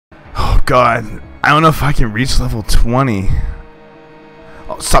god. I don't know if I can reach level 20.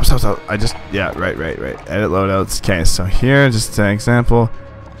 Oh, stop. I just, yeah, right. Edit loadouts. Okay, so here, just an example.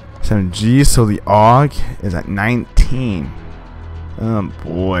 7G, so the AUG is at 19. Oh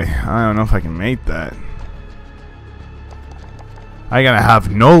boy, I don't know if I can make that. I gotta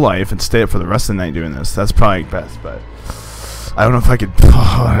have no life and stay up for the rest of the night doing this. That's probably best, but I don't know if I could.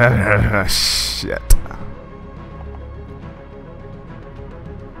 Oh, shit.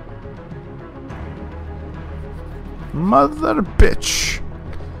 Mother bitch.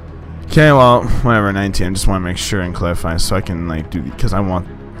 Okay, well, whatever, 19. I just want to make sure and clarify so I can, like, do the, because I want,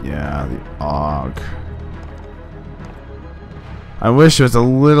 yeah, the AUG. I wish it was a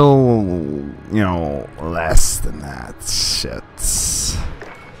little, you know, less than that. Shit.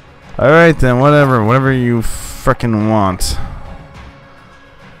 Alright then, whatever you frickin' want.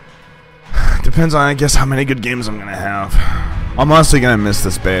 Depends on, I guess, how many good games I'm gonna have. I'm honestly gonna miss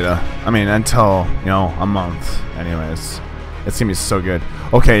this beta. I mean, until, you know, a month. Anyways, it's gonna be so good.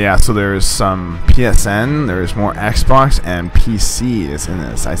 Okay, yeah, so there's some PSN, there's more Xbox, and PC is in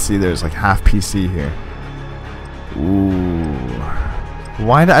this. I see there's like half PC here. Ooh.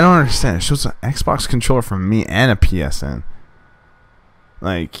 I don't understand. It shows an Xbox controller from me and a PSN.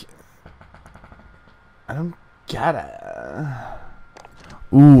 Like, I don't get it.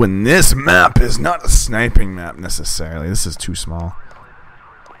 Ooh, and this map is not a sniping map necessarily. This is too small.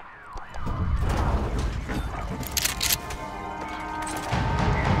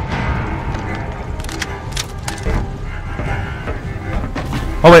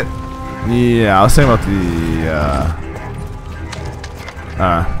 Oh wait, yeah, I was saying about the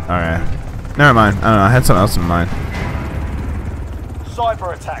alright. Never mind. I don't know, I had something else in mind.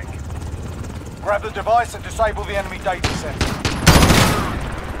 Cyber attack. Grab the device and disable the enemy data center.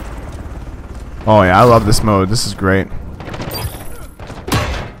 Oh yeah, I love this mode. This is great.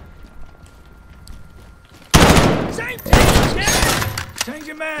 Change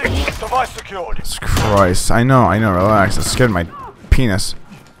your mag. Device secured. Jesus Christ. I know, relax. It scared my penis.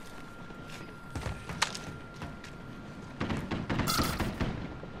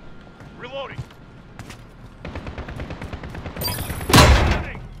 Reloading.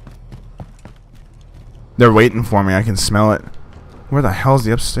 They're waiting for me. I can smell it. Where the hell's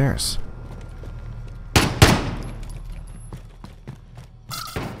the upstairs?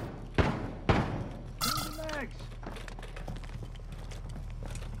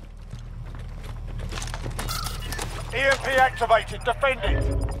 EMP activated. Defend it.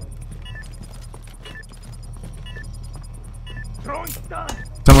 Throwing stun.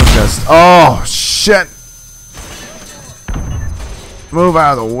 Someone's just. Oh shit! Move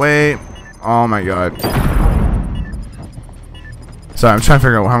out of the way. Oh my god. Sorry, I'm trying to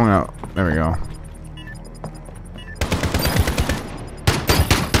figure out how I'm gonna. There we go.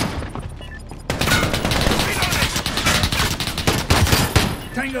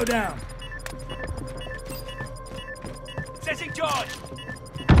 Tango down. Setting charge.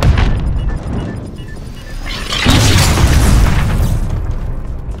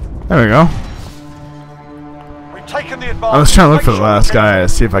 There we go. We've taken the advantage. I was trying to look for the last guy to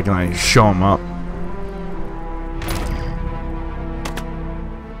see if I can like show him up.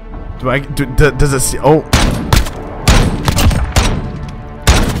 Does it see? Oh.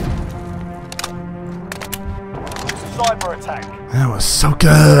 Cyber attack. That was so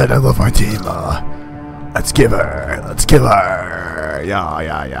good. I love my team. Let's give her. Let's give her. Yeah.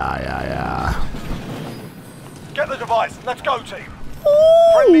 Get the device. Let's go, team.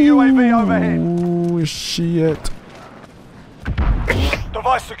 Friendly UAV overhead. Oh shit.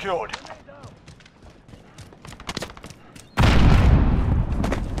 Device secured.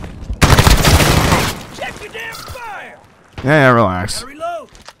 Check your damn fire. Yeah, relax. Reload.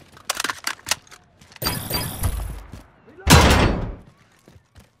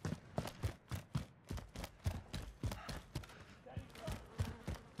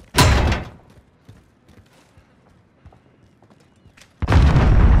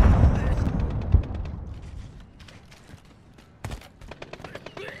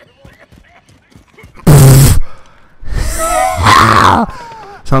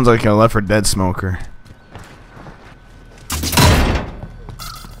 Sounds like a Left 4 Dead smoker.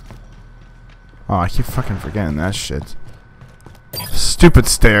 Oh, I keep fucking forgetting that shit. Stupid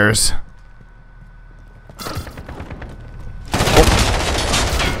stairs.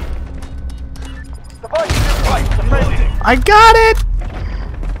 I got it!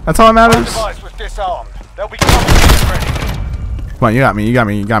 That's all that matters. Device was disarmed. They'll be ready. Come on, you got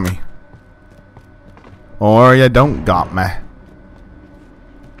me. Or you don't got me.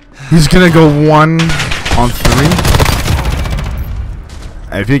 He's gonna go 1 on 3.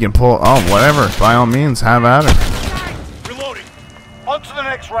 If you can pull, oh, whatever. By all means, have at it. Reloading. On to the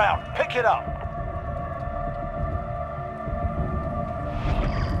next round. Pick it up.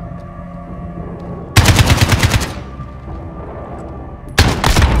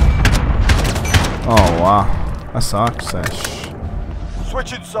 Oh wow, that sucks.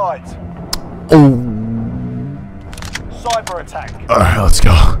 Switching sides. Oh. Cyber attack. All right, let's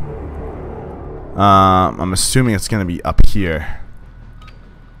go. I'm assuming it's gonna be up here.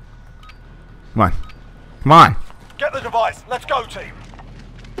 Come on, come on. Get the device. Let's go, team.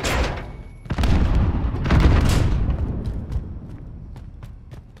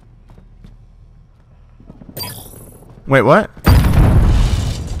 Wait, what?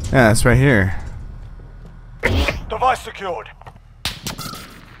 Yeah, it's right here. Device secured.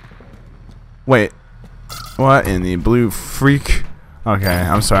 Wait, what in the blue freak? Okay,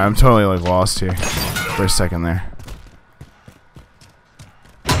 I'm sorry, I'm totally like lost here for a second there.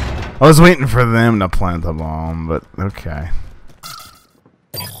 I was waiting for them to plant the bomb, but okay.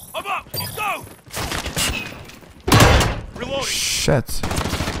 I'm up. Go. Reloading. Shit.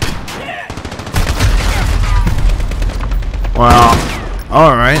 Well,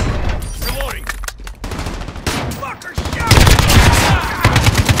 all right. Reloading. Fucker,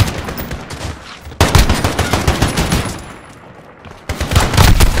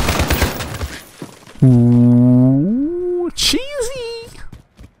 Ooh, cheesy.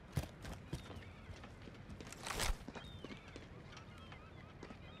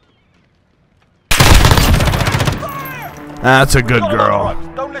 That's a good girl.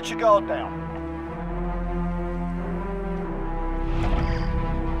 Don't let your guard down.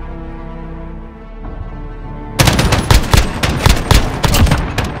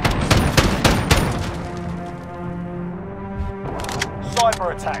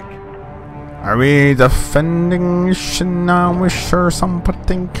 Cyber attack. Are we defending Shinawish or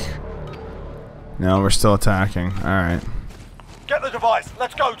something? No, we're still attacking. Alright. Get the device.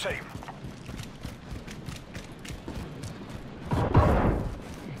 Let's go, team.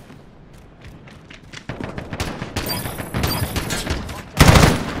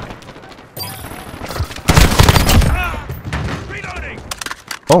 Reloading.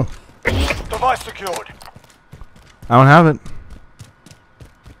 Oh, Device secured. I don't have it.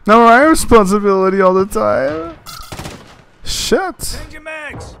 No, my responsibility all the time. Shit. Change your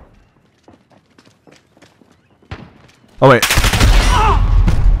mags. Oh wait.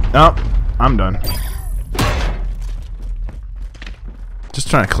 Nope, I'm done. Just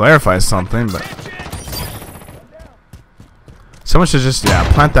trying to clarify something, but someone should just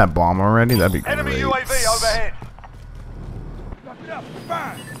plant that bomb already. That'd be Enemy great. UAV overhead.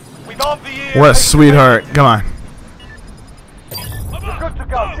 We've armed the EMP. What a sweetheart. Come on. You're good to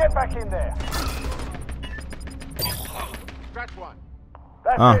go. Get back in there. That's one.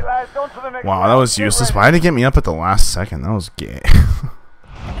 That's Oh. it, lads. On to the next Wow, round. that was Get useless. ready. Why did it get me up at the last second? That was gay.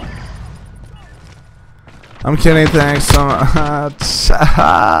 I'm kidding. Thanks so much.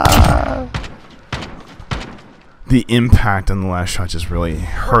 The impact on the last shot just really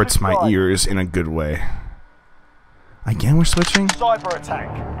hurts my ears in a good way. Again, we're switching? Cyber attack.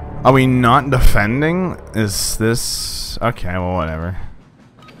 Are we not defending? Is this... Okay, well, whatever.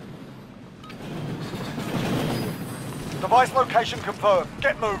 Device location confirmed.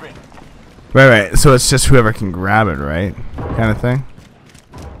 Get moving. Right. So it's just whoever can grab it, right? Kind of thing?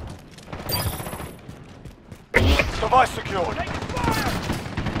 Device secured.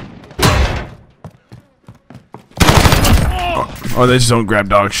 Oh, they just don't grab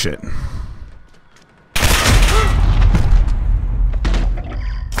dog shit.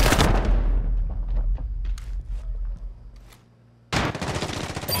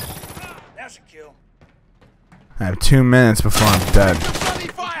 That's a kill. I have 2 minutes before I'm dead.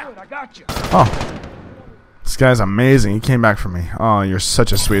 I got you. Oh. This guy's amazing. He came back for me. Oh, you're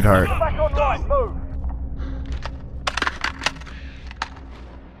such a sweetheart. Back online. Move.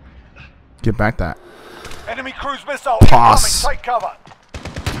 Get back that. Enemy cruise missile Toss. incoming. Take cover.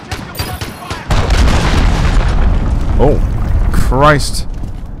 Oh, my Christ.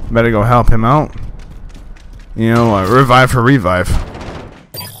 Better go help him out. You know, revive for revive.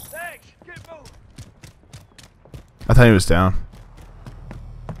 Thanks. Get moving. I thought he was down.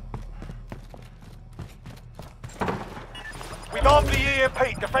 We've armed the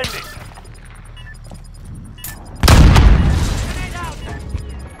EMP. Defend it.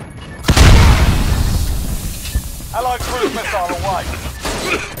 Allied cruise missile away.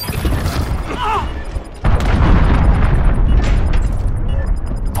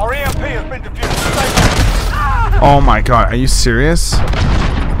 Our EMP has been defused. Stay back. Oh my god, are you serious?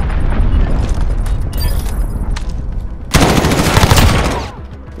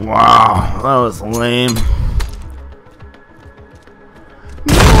 Wow, that was lame.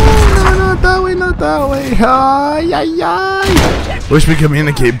 No, not that way, not that way. Ay, ay, ay. Wish we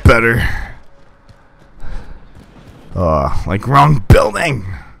communicate better. Like wrong building.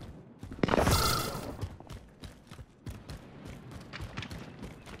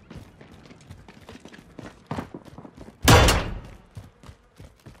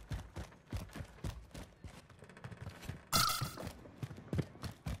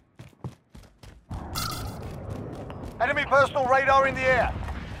 Enemy personal radar in the air.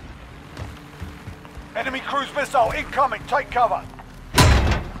 Enemy cruise missile incoming. Take cover.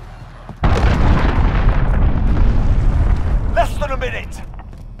 Less than a minute.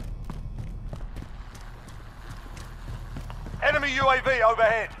 Enemy UAV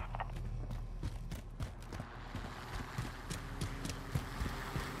overhead.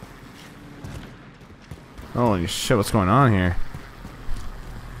 Holy shit, what's going on here?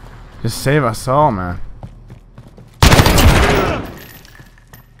 Just save us all, man.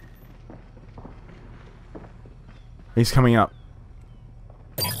 He's coming up.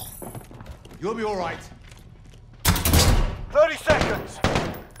 You'll be alright. 30 seconds.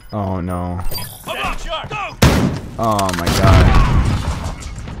 Oh no. Go! Oh my god.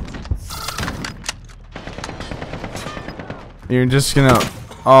 You're just gonna...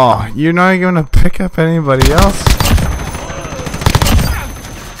 Oh, you're not gonna pick up anybody else?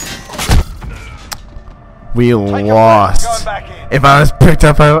 We lost. If I was picked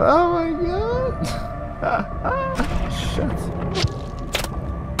up, I... Oh my god. Shit.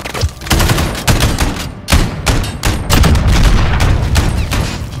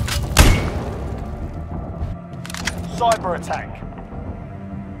 Cyber attack.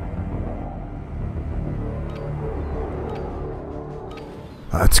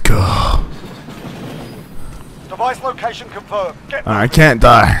 Let's go. Device location confirmed. Get I can't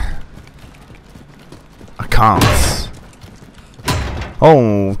die. I can't.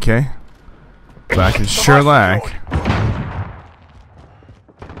 Oh, okay. But I can sure lag.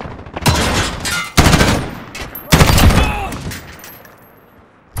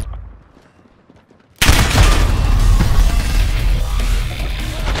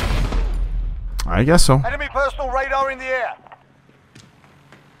 I guess so. Enemy personal radar in the air.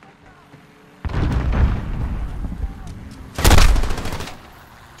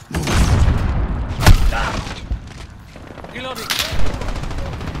 Reloading.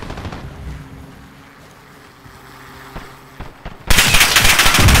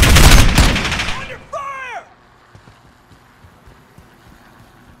 Under fire!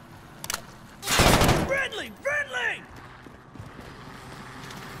 Friendly! Friendly!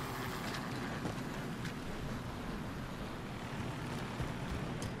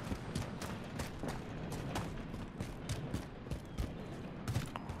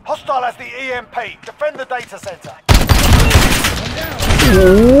 Hostile has the EMP. Defend the data center.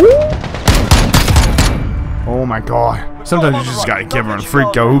 Oh my god. Sometimes you just gotta give her a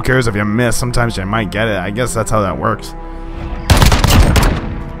freak go. Who cares if you miss? Sometimes you might get it. I guess that's how that works.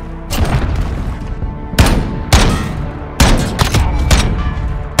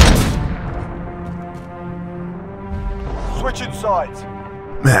 Switching sides.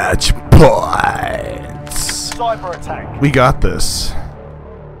 Match points. Cyber attack. We got this.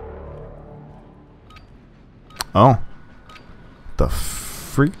 Oh. The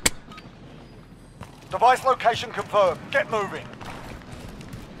freak? Device location confirmed. Get moving.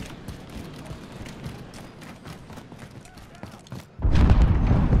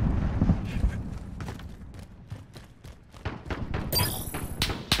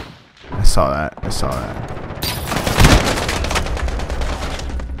 I saw that. I saw that.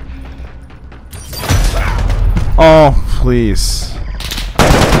 Oh, please.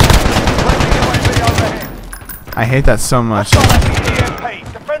 I hate that so much.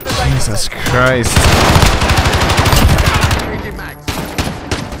 Jesus Christ.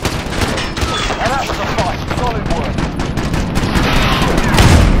 That was a fight. Solid work.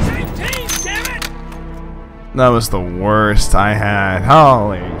 Same team, damn it! That was the worst I had.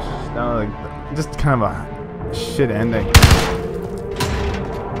 Holy sh... That was like, just kind of a shit ending.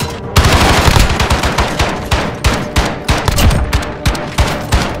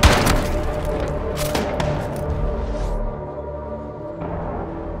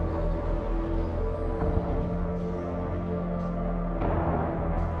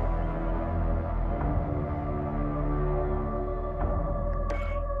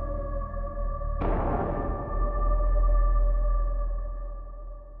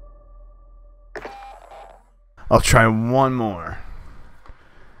 I'll try one more.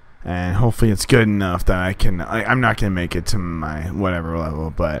 and hopefully it's good enough that I can. I'm not gonna make it to my whatever level,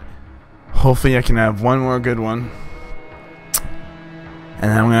 but hopefully I can have one more good one.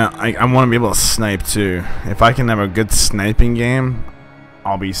 And I want to be able to snipe too. If I can have a good sniping game,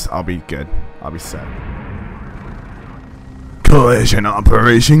 I'll be good. I'll be set. Collision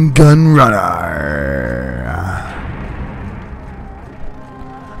Operation Gunrunner.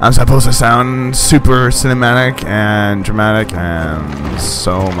 I'm supposed to sound super cinematic and dramatic and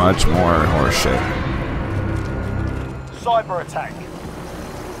so much more horseshit. Cyber attack.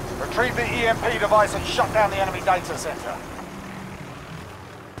 Retrieve the EMP device and shut down the enemy data center.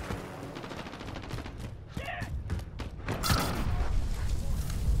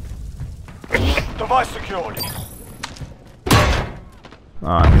 Device secured. Oh,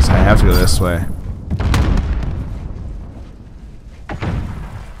 I guess I have to go this way.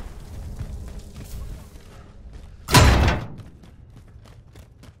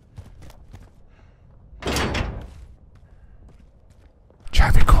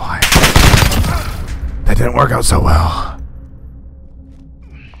 Try to be quiet. That didn't work out so well.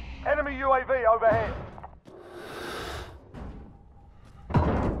 Enemy UAV overhead.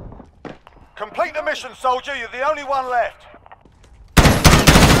 Complete the mission, soldier. You're the only one left.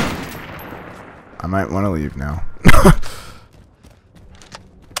 I might want to leave now.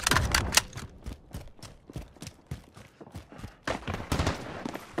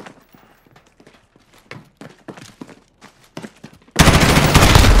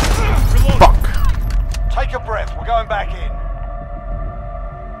 Fuck. Take a breath. We're going back in.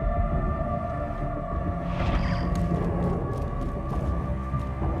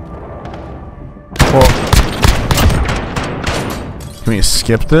 Can we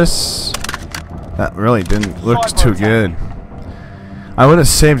skip this? That really didn't look too good. I would have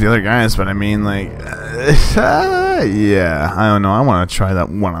saved the other guys, but I mean, like, yeah, I don't know. I want to try that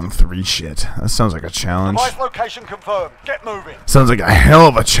 1-on-3 shit. That sounds like a challenge. Device location confirmed. Get moving. Sounds like a hell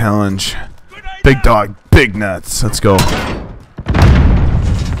of a challenge. Big dog, big nuts. Let's go.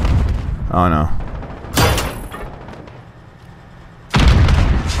 Oh no.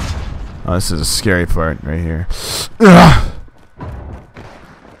 Oh, this is a scary part right here. Ugh.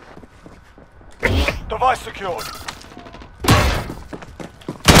 Device secured.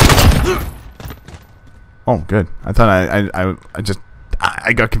 Oh, good. I thought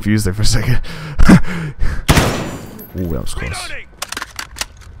I got confused there for a second. Ooh, that was close. Reloading.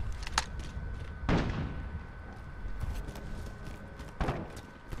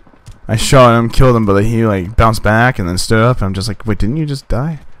 I shot him, killed him, but he like bounced back and then stood up. And I'm just like, wait, didn't you just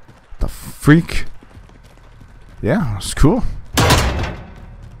die? The freak? Yeah, it's cool.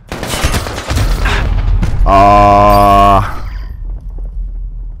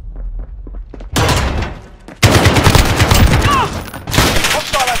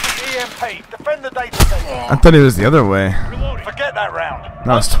 Hostile at the EMP. Defend the data center. I thought it was the other way. Forget that round.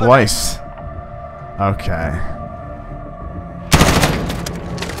 No, it's twice. Okay.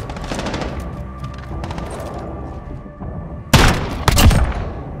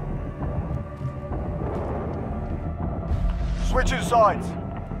 Switching sides.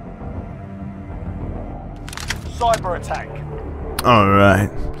 Cyber attack. Alright.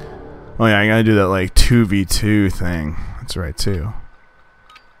 Oh yeah, I gotta do that like 2v2 thing. That's right too.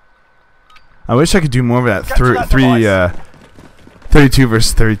 I wish I could do more of that, 32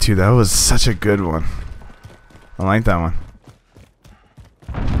 versus 32. That was such a good one. I like that one.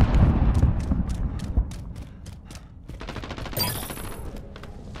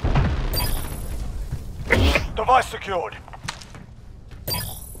 Device secured.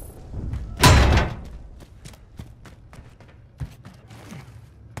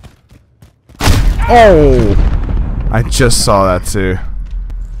 Oh! I just saw that too.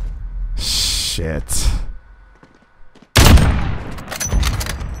 Shit.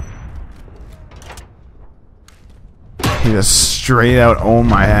 He just straight out owned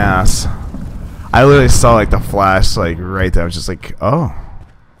my ass. I literally saw like the flash like right there. I was just like, oh.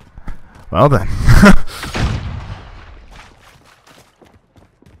 Well then.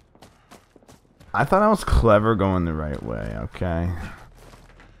 I thought I was clever going the right way, okay.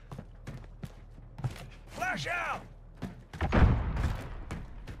 Flash out.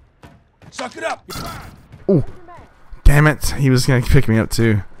 Suck it up. Ooh. Damn it. He was gonna pick me up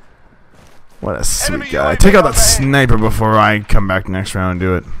too. What a sweet Enemy guy. UAV Take out that overhead. sniper before I come back next round and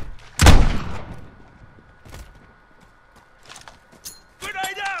do it.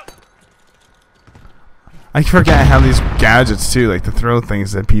 Grenade out. I forget I have these gadgets too, like to throw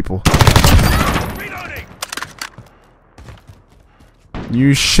things at people. Reloading.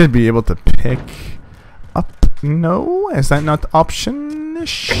 You should be able to pick up. No? Is that not the option?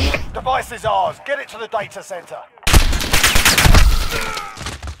 Finish. Device is ours. Get it to the data center.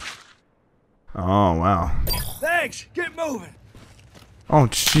 Oh, wow. Thanks. Get moving. Oh,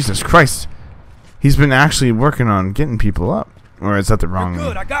 Jesus Christ. He's been actually working on getting people up. Or is that the wrong...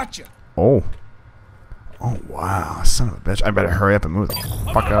 Good, I got you. Oh. Oh, wow. Son of a bitch. I better hurry up and move the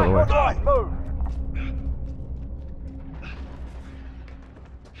fuck out of the way. Right, move.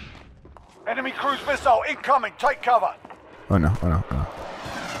 Enemy cruise missile incoming. Take cover. Oh, no. Oh, no. Oh, no.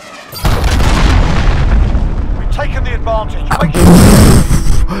 We've taken the advantage.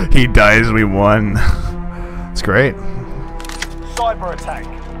 He dies, we won. It's great. Cyber attack.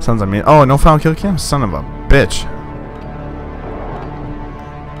 Sounds like me. Oh, no foul kill cam? Son of a bitch.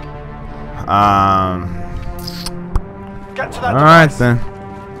 Get to that Alright device. then.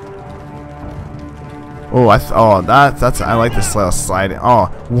 Oh, that's I like this little slide. Oh,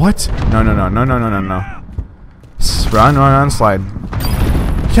 what? No. Run, slide.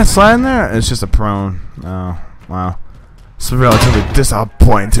 You can't slide in there? It's just a prone. Oh, wow. It's relatively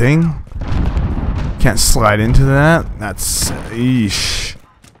disappointing. Can't slide into that. That's eesh.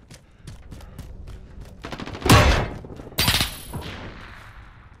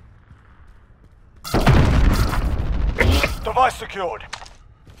 Device secured.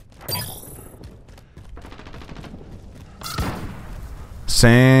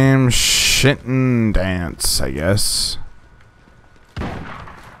 Same shit and dance, I guess.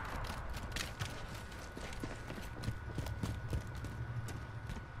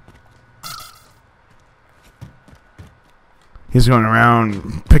 He's going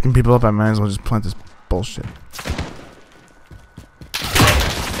around picking people up. I might as well just plant this bullshit.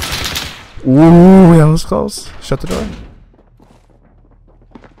 Ooh, that was close. Shut the door.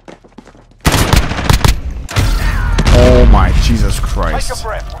 Oh my Jesus Christ. Take a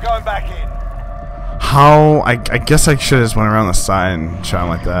breath. We're going back in. How? I guess I should have just went around the side and shot him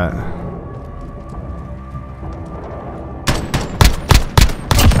like that.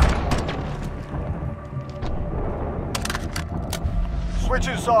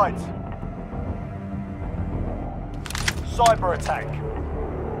 Switching sides. Cyber attack.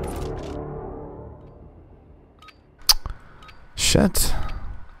 Shit.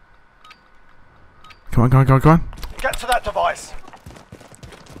 Come on. Get to that device.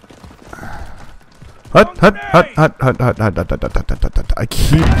 Hut.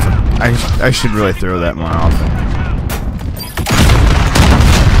 I should really throw that more often.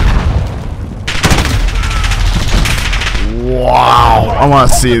 Wow. I want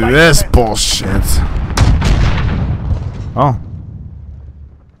to see this bullshit. Oh.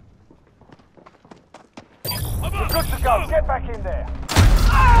 We're good to go. Get back in there.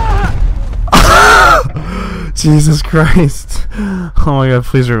 Jesus Christ. Oh my god,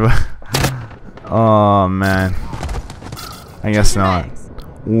 please revive. Oh man. I guess not.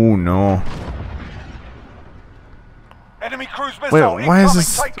 Oh no. Enemy cruise Wait, missile why is incoming.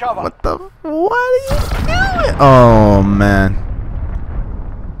 this? Take cover. What the? What are you doing? Oh man.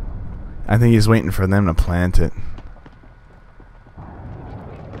 I think he's waiting for them to plant it.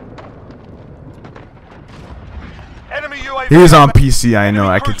 Enemy UAV. He was on PC, I know,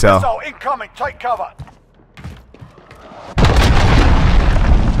 Enemy I could cruise tell. missile incoming. Take cover.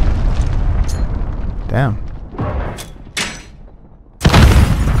 Damn.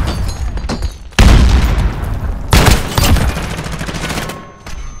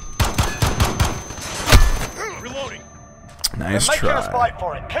 Reloading. Nice They're making us try. fight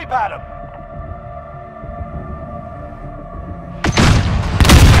for it. Keep at them.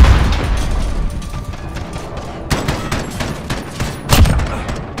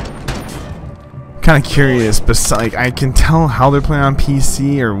 Kind of curious, but like I can tell how they're playing on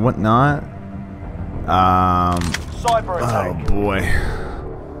PC or whatnot. Cyber Oh attack. boy.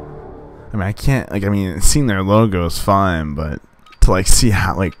 I mean, I can't like. I mean, seeing their logo is fine, but to like see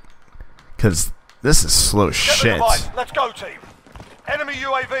how like, cause this is slow Get the shit. device. Let's go, team. Enemy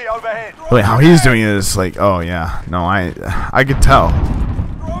UAV overhead. Wait, how he's doing it is like, oh yeah, no, I could tell.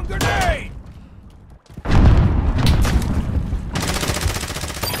 Wrong grenade.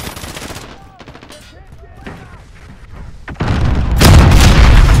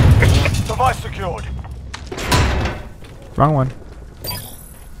 Device secured. Wrong one.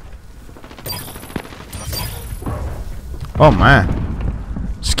 Oh man,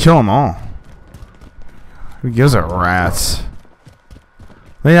 just kill them all. Who gives a rat's?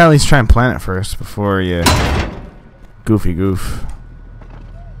 Maybe at least try and plant it first before you goofy goof.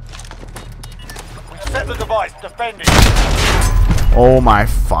 We set the device. Defend it. Oh my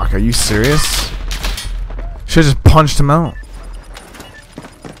fuck, are you serious? Should've just punched him out.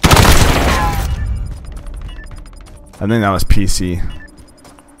 I think that was PC.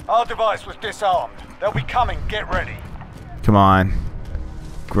 Our device was disarmed. They'll be coming. Get ready. Come on.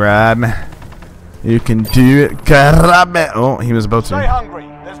 Grab me. You can do it. Grab me. Oh, he was about Stay to. hungry.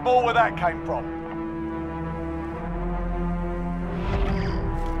 There's more where that came from.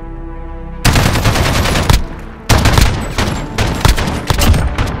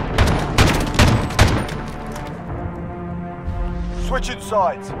 Switching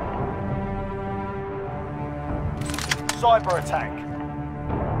sides. Cyber attack.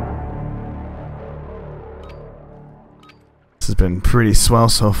 This has been pretty swell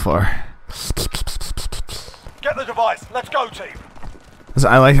so far. Get the device. Let's go, team.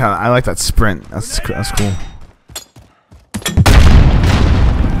 I like that sprint. That's cool.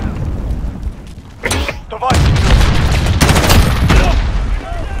 Device.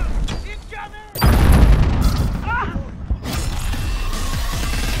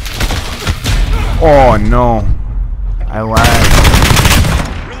 Oh no. I lagged.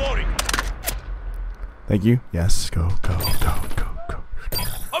 Reloading. Thank you. Yes. Go.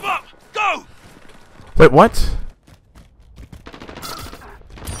 I'm up. Go. Wait, what?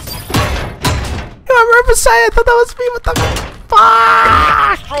 I'm beside. I thought that was me. What the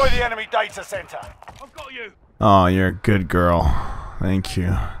fuck? Destroy the enemy data center. I've got you. Oh, you're a good girl. Thank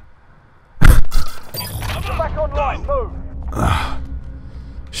you. Back online. Move.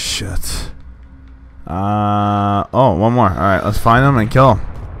 Shit. Oh, one more. Alright, let's find him and kill him.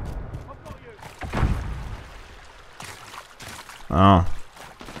 Oh.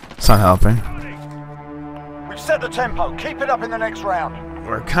 It's not helping. We've set the tempo. Keep it up in the next round.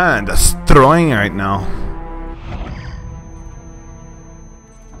 We're kind of destroying right now.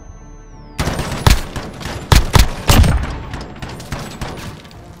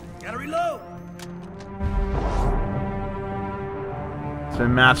 Gotta reload. It's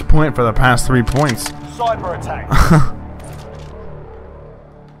been match point for the past 3 points. Cyber attack.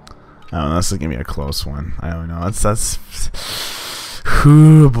 Oh, this is gonna be a close one. I don't know. That's.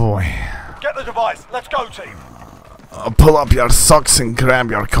 Ooh boy. Get the device. Let's go, team. Pull up your socks and grab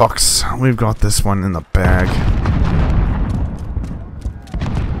your cocks. We've got this one in the bag.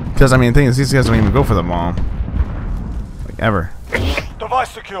 Because I mean, the thing is, these guys don't even go for the bomb, like ever.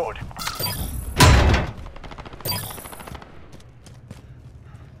 Device secured.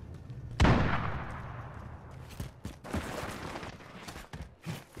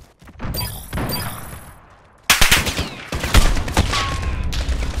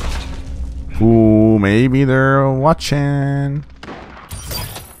 Ooh, maybe they're watching.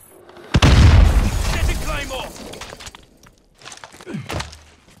 Setting Claymore.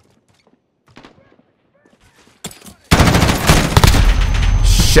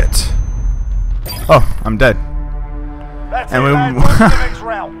 Shit. Oh, I'm dead. That's And it, we- man. Move to the next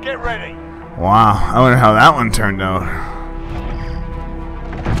round. Get ready. Wow, I wonder how that one turned out.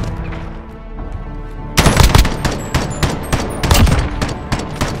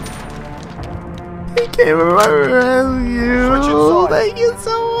 He came to my rescue. Switching sides. Thank you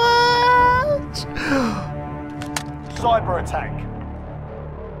so much. Cyber attack.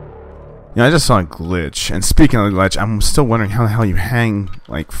 Yeah, I just saw a glitch. And speaking of the glitch, I'm still wondering how the hell you hang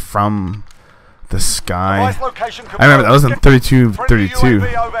like from the sky. Device location I remember that was in confirmed. 32, Friendly 32.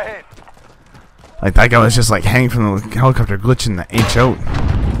 UAV overhead. Like that guy was just like hanging from the helicopter, glitching the H out.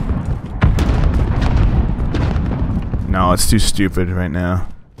 No, it's too stupid right now.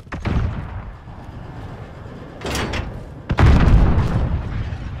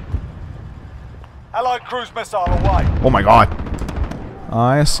 Allied cruise missile away. Oh my god.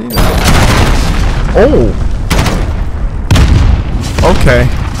 I see that. Oh! Okay.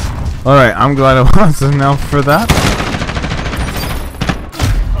 Alright, I'm glad it wasn't enough for that.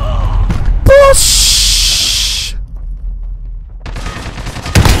 Bush!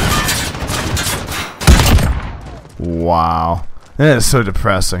 Wow. That is so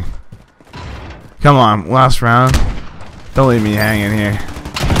depressing. Come on, last round. Don't leave me hanging here.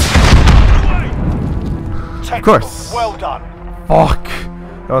 Of course. Well done. Fuck.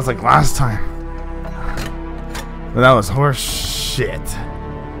 That was like last time. But that was horse shit.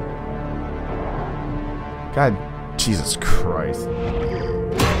 God, Jesus Christ.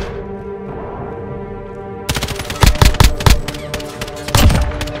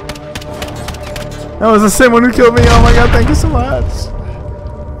 That was the same one who killed me. Oh my god, thank you so much.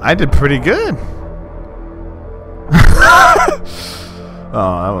 I did pretty good.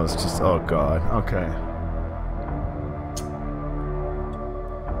 Oh, that was just, oh god. Okay.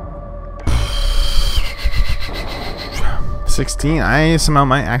 $16. I somehow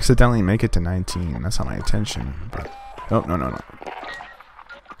might accidentally make it to 19. That's not my intention. But oh no.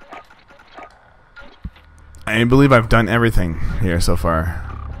 I believe I've done everything here so far.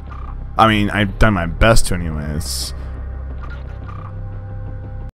 I mean, I've done my best to anyways.